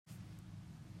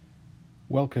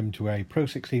Welcome to a Pro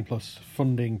 16 Plus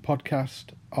funding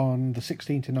podcast on the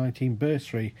 16 to 19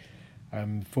 bursary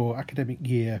for academic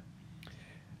year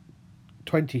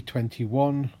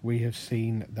 2021. We have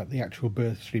seen that the actual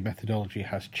bursary methodology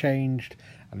has changed,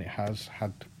 and it has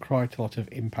had quite a lot of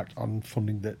impact on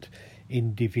funding that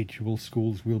individual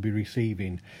schools will be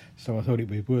receiving. So I thought it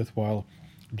would be worthwhile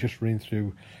just running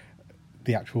through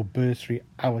the actual bursary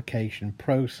allocation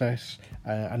process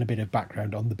and a bit of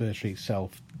background on the bursary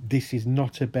itself. This is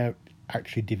not about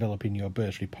actually developing your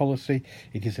bursary policy.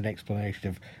 It is an explanation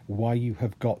of why you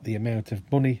have got the amount of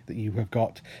money that you have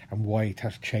got and why it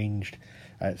has changed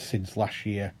since last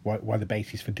year, why the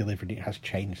basis for delivering it has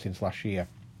changed since last year.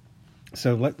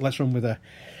 So let's run with a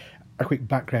quick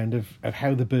background of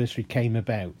how the bursary came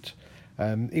about.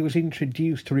 It was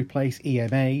introduced to replace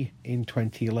EMA in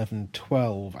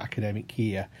 2011-12 academic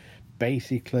year.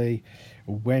 Basically,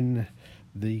 when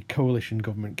the coalition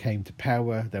government came to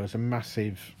power, there was a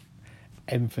massive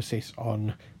emphasis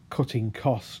on cutting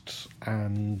costs,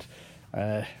 and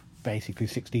basically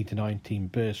 16 to 19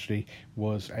 bursary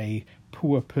was a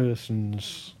poor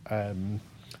person's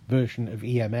version of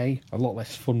EMA, a lot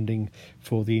less funding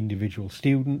for the individual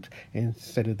student,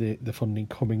 instead of the funding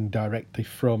coming directly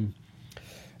from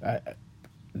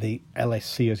the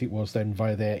LSC, as it was then,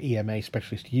 via their EMA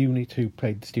specialist unit who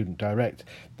paid the student direct.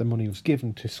 The money was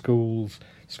given to schools.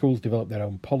 Schools developed their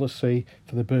own policy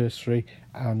for the bursary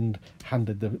and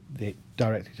handed the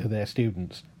directly to their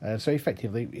students. So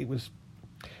effectively, it was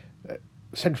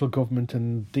central government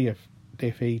and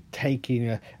DfE taking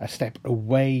a step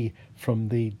away from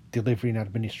the delivery and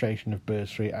administration of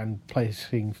bursary and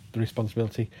placing the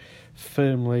responsibility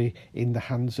firmly in the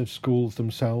hands of schools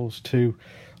themselves to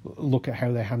look at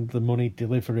how they handle the money,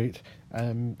 deliver it,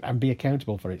 and be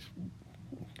accountable for it.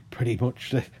 Pretty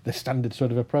much the standard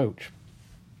sort of approach.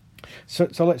 So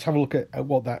let's have a look at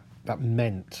what that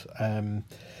meant.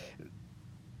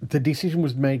 The decision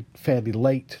was made fairly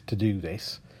late to do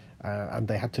this, and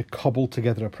they had to cobble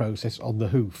together a process on the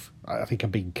hoof. I think I'm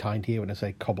being kind here when I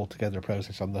say cobble together a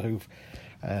process on the hoof.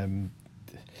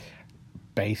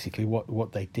 Basically,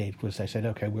 what they did was they said,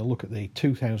 okay, we'll look at the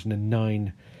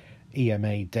 2009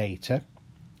 EMA data.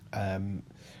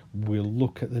 We'll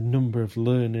look at the number of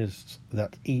learners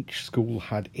that each school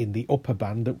had in the upper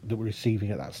band that were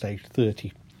receiving at that stage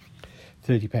 £30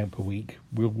 per week.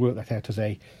 We'll work that out as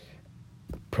a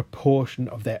proportion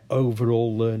of their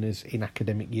overall learners in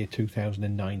academic year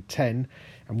 2009-10,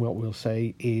 and what we'll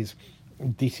say is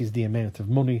this is the amount of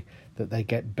money that they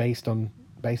get based on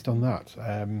that.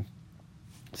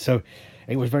 So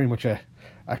it was very much a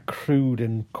crude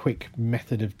and quick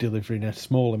method of delivering a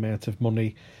small amount of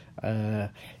money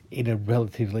in a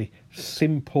relatively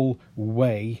simple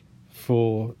way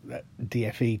for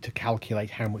DfE to calculate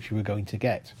how much you were going to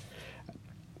get.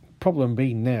 Problem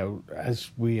being now,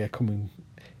 as we are coming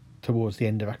towards the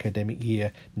end of academic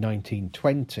year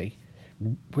 1920,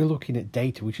 we're looking at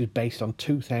data which is based on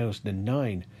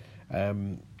 2009.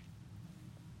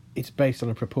 It's based on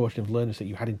a proportion of learners that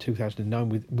you had in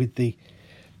 2009 with the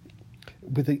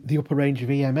upper range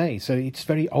of EMA. So it's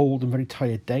very old and very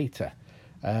tired data.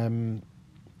 There's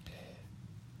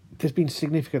been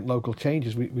significant local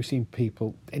changes. We've seen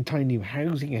entirely new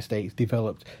housing estates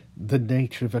developed. The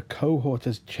nature of a cohort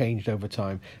has changed over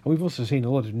time. And we've also seen a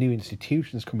lot of new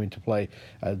institutions come into play.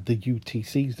 The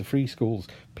UTCs, the free schools,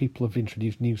 people have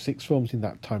introduced new sixth forms in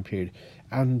that time period.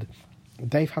 And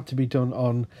they've had to be done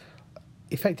on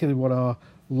effectively what are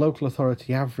local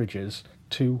authority averages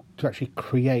to actually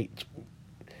create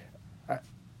a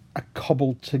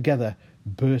cobbled together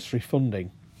bursary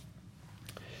funding.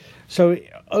 So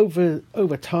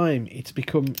over time, it's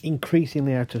become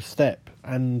increasingly out of step,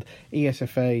 and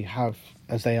ESFA have,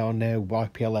 as they are now,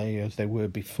 YPLA as they were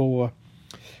before,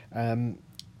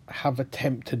 have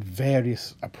attempted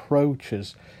various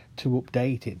approaches to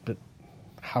update it, but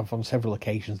have on several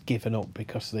occasions given up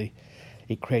because it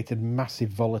created massive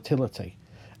volatility.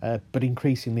 But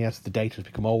increasingly, as the data has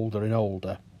become older and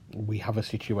older, we have a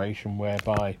situation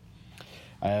whereby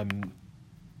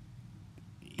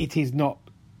it's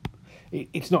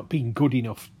not been good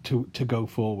enough to go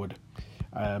forward.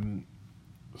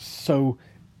 So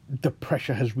the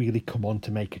pressure has really come on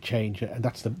to make a change, and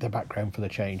that's the background for the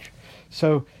change.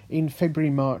 So in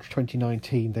February-March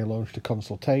 2019, they launched a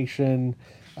consultation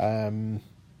and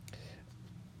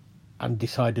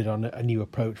decided on a new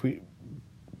approach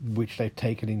which they've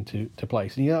taken into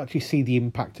place. And you actually see the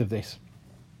impact of this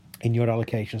in your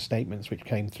allocation statements, which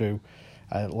came through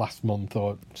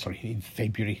in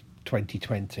February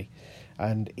 2020.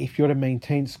 And if you're a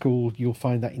maintained school, you'll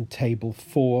find that in Table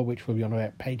 4, which will be on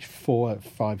about page 4 of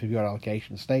 5 of your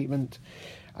allocation statement.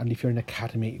 And if you're an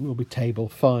academy, it will be Table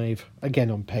 5, again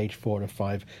on page 4 of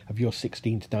 5 of your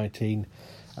 16 to 19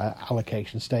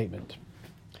 allocation statement.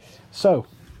 So,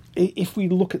 if we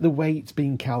look at the way it's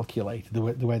being calculated, the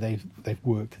way they've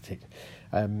worked at it,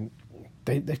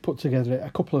 they've put together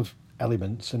a couple of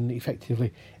elements, and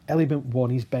effectively element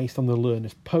 1 is based on the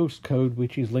learner's postcode,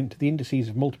 which is linked to the indices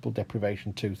of multiple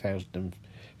deprivation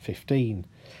 2015,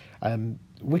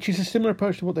 which is a similar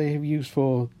approach to what they have used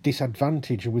for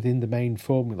disadvantage within the main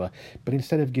formula, but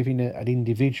instead of giving an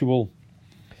individual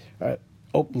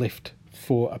uplift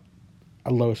for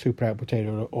a lower super output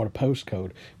area or a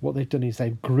postcode, what they've done is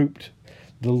they've grouped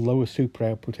the lower super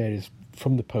output areas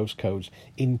from the postcodes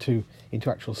into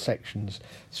actual sections.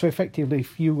 So effectively,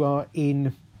 if you are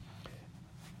in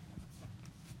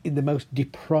the most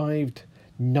deprived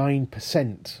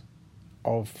 9%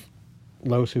 of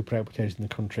lower super output areas in the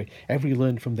country, every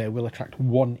learner from there will attract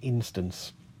 1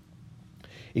 instance.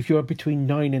 If you're between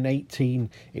 9 and 18,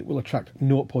 it will attract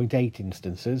 0.8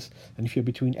 instances, and if you're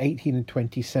between 18 and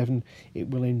 27, it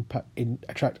will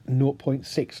attract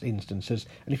 0.6 instances,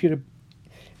 and if you're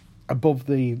above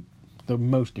the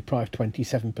most deprived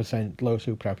 27% low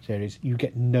super output areas, you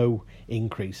get no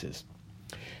increases.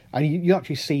 And you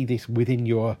actually see this within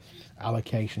your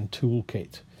allocation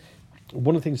toolkit.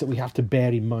 One of the things that we have to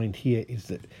bear in mind here is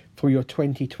that for your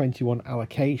 2021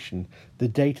 allocation, the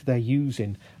data they're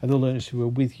using are the learners who are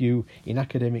with you in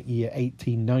academic year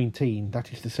 18-19,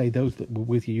 that is to say those that were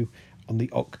with you on the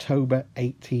October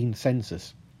 18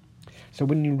 census. So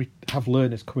when you have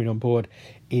learners coming on board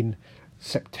in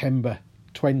September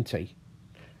 20,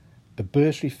 the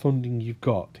bursary funding you've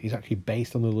got is actually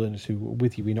based on the learners who were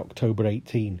with you in October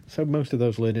 18. So most of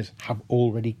those learners have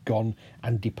already gone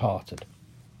and departed.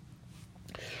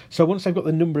 So once they've got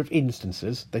the number of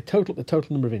instances, they total the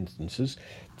total number of instances,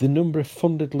 the number of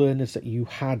funded learners that you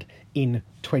had in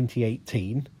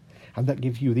 2018, and that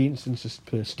gives you the instances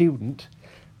per student.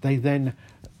 They then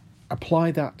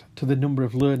apply that to the number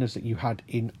of learners that you had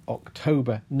in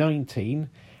October 19,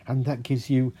 and that gives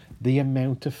you the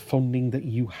amount of funding that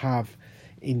you have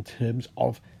in terms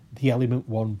of the element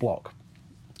 1 block.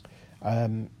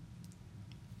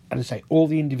 And I say all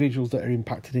the individuals that are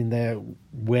impacted in there,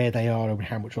 where they are and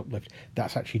how much uplift,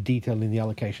 that's actually detailed in the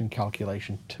allocation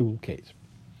calculation toolkit.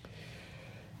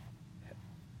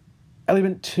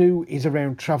 Element 2 is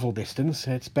around travel distance.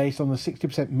 It's based on the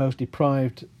 60% most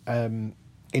deprived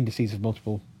indices of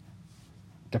multiple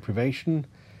deprivation.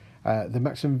 The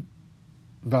maximum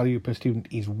value per student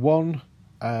is 1,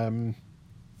 and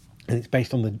it's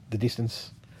based on the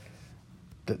distance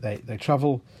that they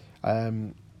travel.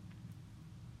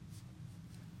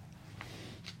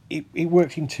 It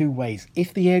works in 2 ways.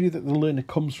 If the area that the learner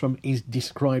comes from is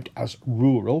described as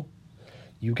rural,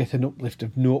 you get an uplift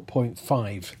of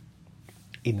 0.5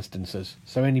 instances.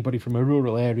 So anybody from a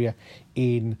rural area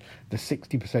in the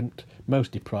 60%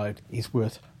 most deprived is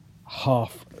worth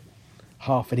half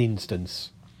an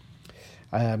instance.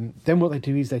 Then what they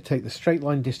do is they take the straight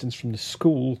line distance from the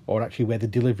school, or actually where the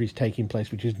delivery is taking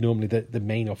place, which is normally the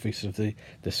main office of the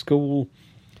school.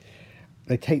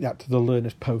 They take that to the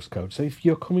learner's postcode. So if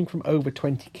you're coming from over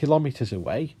 20 kilometres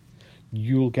away,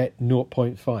 you'll get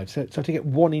 0.5. So to get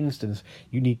 1 instance,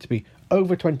 you need to be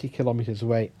over 20 kilometres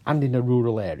away and in a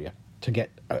rural area to get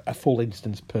a full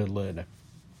instance per learner.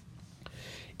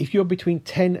 If you're between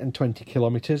 10 and 20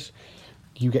 kilometres,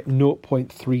 you get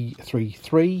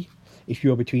 0.333. If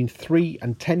you're between 3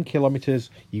 and 10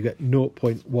 kilometres, you get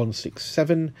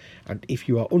 0.167. And if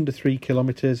you are under 3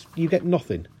 kilometres, you get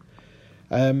nothing.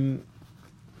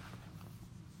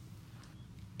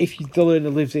 If the learner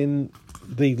lives in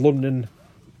the London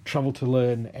Travel to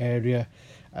Learn area,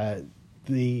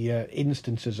 the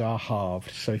instances are halved.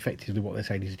 So effectively what they're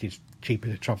saying is it is cheaper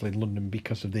to travel in London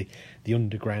because of the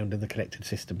underground and the connected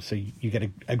system. So you get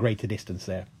a greater distance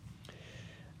there.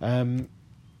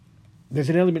 There's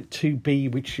an element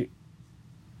 2B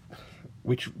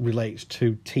which relates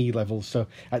to T levels. So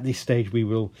at this stage we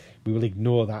will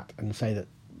ignore that and say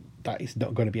that is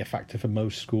not going to be a factor for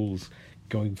most schools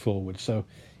going forward. So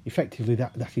effectively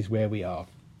that is where we are.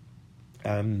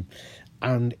 And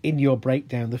in your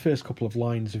breakdown, the first couple of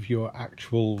lines of your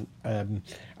actual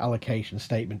allocation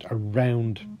statement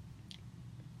around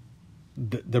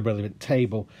the relevant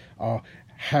table are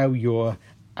how your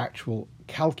actual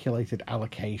calculated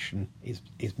allocation is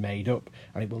made up,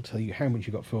 and it will tell you how much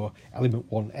you got for element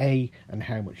 1A and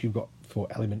how much you've got for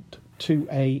element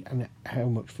 2A and how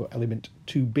much for element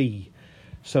 2B.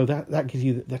 So that gives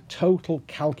you the total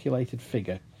calculated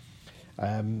figure.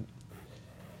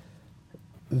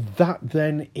 that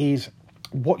then is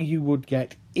what you would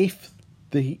get if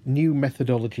the new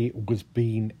methodology was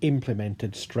being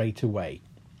implemented straight away.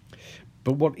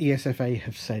 But what ESFA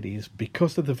have said is,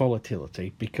 because of the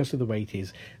volatility, because of the way it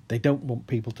is, they don't want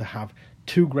people to have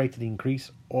too great an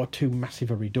increase or too massive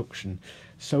a reduction.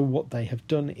 So what they have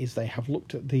done is they have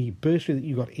looked at the bursary that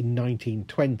you got in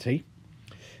 1920,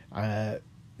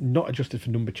 not adjusted for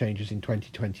number changes in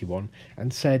 2021,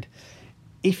 and said,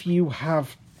 if you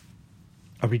have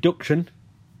a reduction,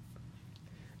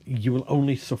 you will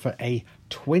only suffer a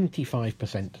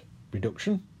 25%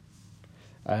 reduction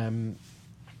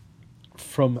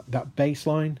from that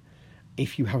baseline.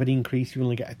 If you have an increase, you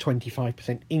only get a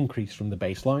 25% increase from the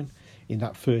baseline in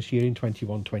that first year in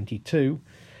 21-22.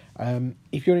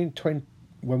 If you're in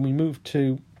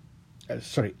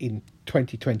in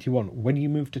 2021, when you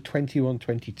move to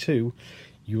 21-22,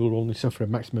 you will only suffer a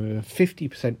maximum of a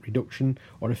 50% reduction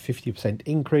or a 50%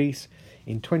 increase.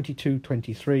 In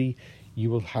 22-23, you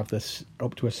will have this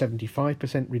up to a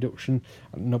 75% reduction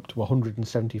and up to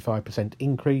 175%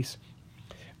 increase.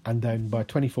 And then by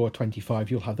 24-25,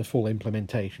 you'll have the full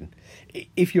implementation.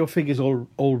 If your figures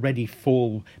already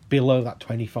fall below that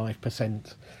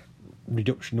 25%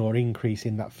 reduction or increase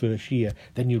in that first year,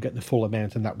 then you'll get the full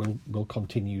amount, and that will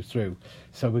continue through.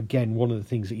 So again, one of the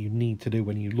things that you need to do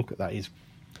when you look at that is,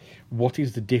 what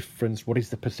is the difference? What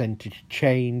is the percentage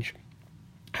change?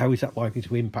 How is that likely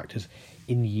to impact us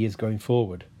in years going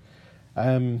forward?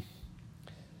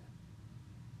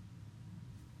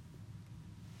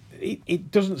 It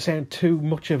doesn't sound too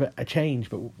much of a change,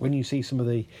 but when you see some of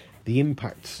the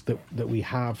impacts that we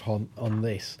have on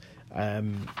this,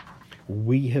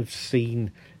 we have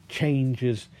seen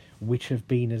changes which have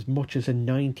been as much as a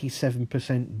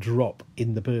 97% drop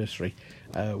in the bursary.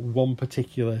 One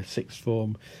particular sixth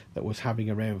form that was having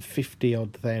around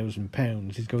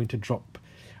 £50,000 is going to drop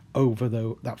over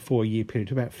that 4-year period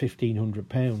to about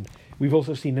 £1,500. We've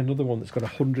also seen another one that's got a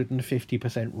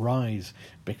 150% rise,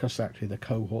 because actually the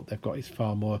cohort they've got is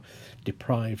far more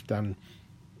deprived than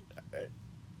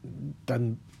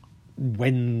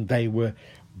when they were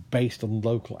based on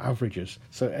local averages.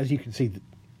 So as you can see,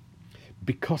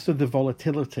 because of the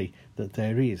volatility that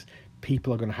there is,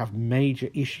 people are going to have major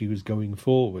issues going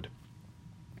forward,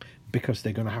 because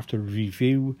they're going to have to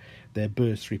review their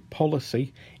bursary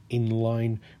policy in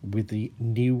line with the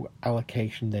new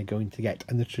allocation they're going to get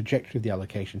and the trajectory of the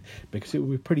allocation, because it will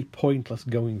be pretty pointless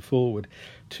going forward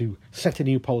to set a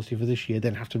new policy for this year,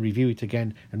 then have to review it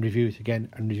again and review it again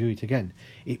and review it again.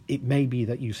 It may be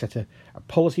that you set a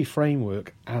policy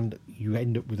framework and you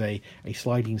end up with a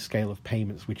sliding scale of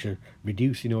payments which are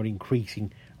reducing or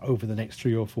increasing over the next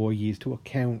 3 or 4 years to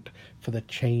account for the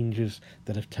changes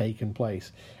that have taken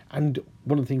place. And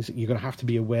one of the things that you're going to have to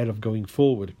be aware of going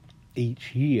forward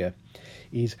each year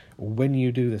is, when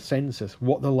you do the census,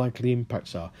 what the likely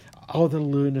impacts are. Are the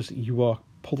learners that you are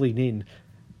pulling in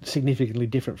significantly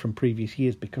different from previous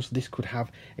years? Because this could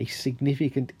have a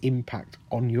significant impact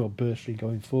on your bursary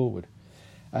going forward.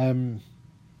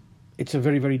 It's a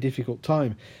very, very difficult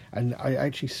time, and I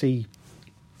actually see,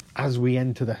 as we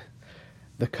enter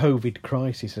the COVID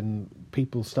crisis and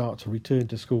people start to return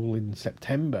to school in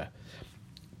September,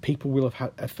 people will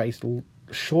have faced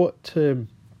short-term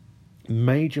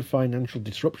major financial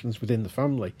disruptions within the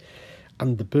family,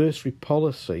 and the bursary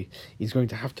policy is going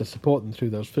to have to support them through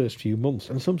those first few months.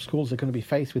 And some schools are going to be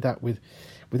faced with that, with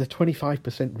a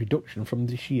 25% reduction from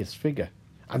this year's figure,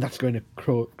 and that's going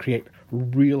to create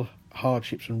real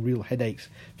hardships and real headaches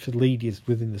for leaders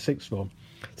within the sixth form.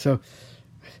 So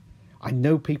I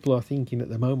know people are thinking at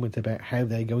the moment about how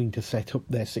they're going to set up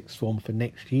their sixth form for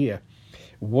next year.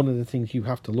 One of the things you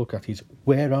have to look at is,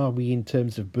 where are we in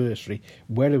terms of bursary?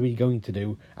 Where are we going to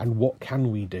do? And what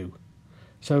can we do?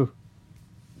 So,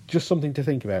 just something to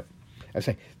think about. I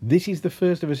say, this is the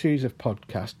first of a series of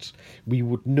podcasts. We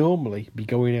would normally be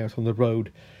going out on the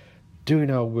road,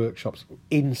 doing our workshops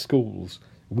in schools.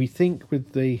 We think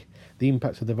with the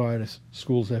impacts of the virus,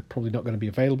 schools are probably not going to be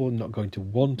available and not going to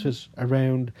want us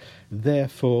around.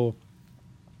 Therefore,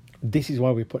 this is why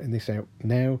we're putting this out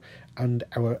now, and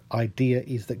our idea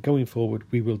is that going forward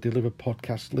we will deliver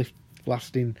podcasts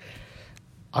lasting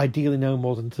ideally no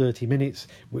more than 30 minutes,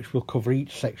 which will cover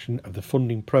each section of the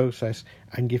funding process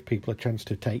and give people a chance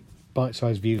to take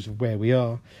bite-sized views of where we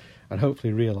are, and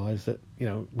hopefully realise that, you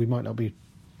know, we might not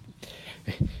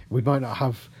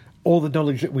have all the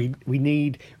knowledge that we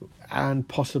need, and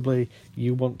possibly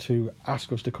you want to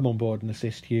ask us to come on board and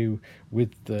assist you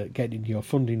with getting your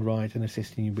funding right and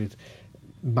assisting you with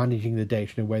managing the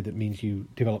data in a way that means you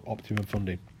develop optimum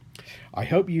funding. I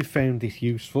hope you found this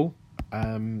useful.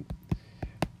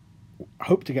 I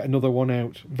hope to get another one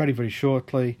out very, very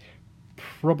shortly,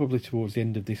 probably towards the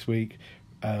end of this week,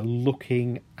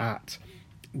 looking at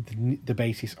the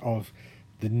basis of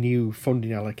the new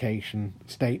funding allocation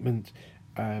statement,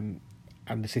 and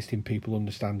assisting people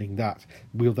understanding that.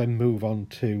 We'll then move on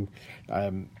to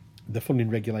the funding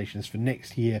regulations for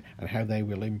next year and how they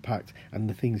will impact, and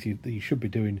the things that you should be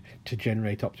doing to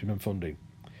generate optimum funding.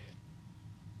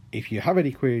 If you have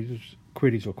any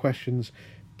queries or questions,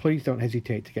 please don't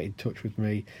hesitate to get in touch with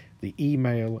me. The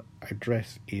email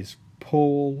address is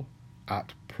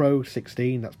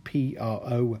paul@pro16, that's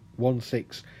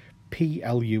PRO16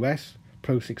 PLUS,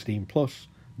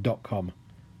 pro16plus.com.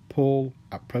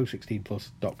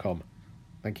 paul@pro16plus.com.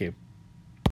 Thank you.